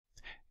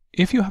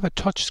If you have a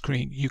touch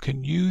screen, you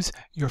can use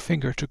your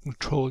finger to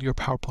control your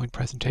PowerPoint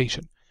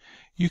presentation.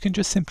 You can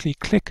just simply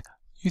click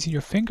using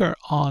your finger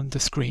on the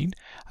screen,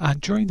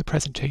 and during the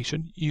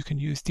presentation you can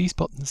use these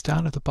buttons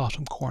down at the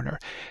bottom corner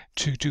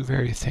to do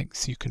various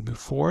things. You can move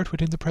forward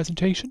within the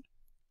presentation,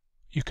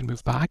 you can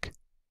move back,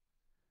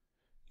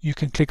 you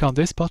can click on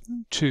this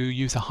button to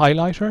use a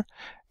highlighter,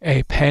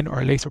 a pen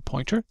or a laser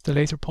pointer. The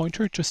laser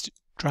pointer, just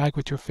drag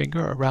with your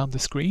finger around the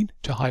screen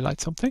to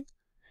highlight something.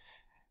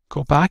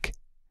 Go back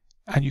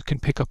and you can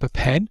pick up a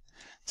pen.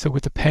 So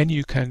with the pen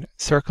you can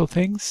circle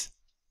things,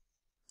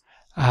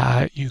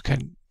 you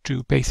can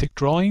do basic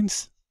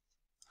drawings,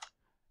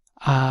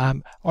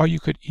 or you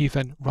could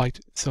even write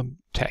some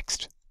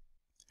text.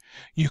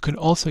 You can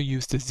also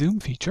use the zoom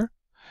feature.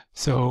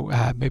 So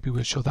maybe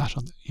we'll show that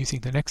on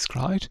using the next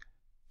slide.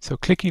 So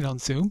clicking on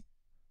zoom,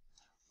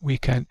 we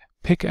can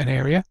pick an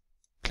area,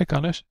 click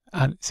on it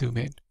and zoom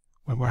in.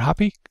 When we're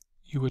happy,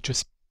 you would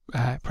just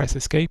press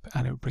escape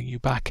and it will bring you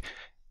back,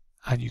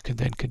 and you can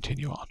then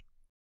continue on.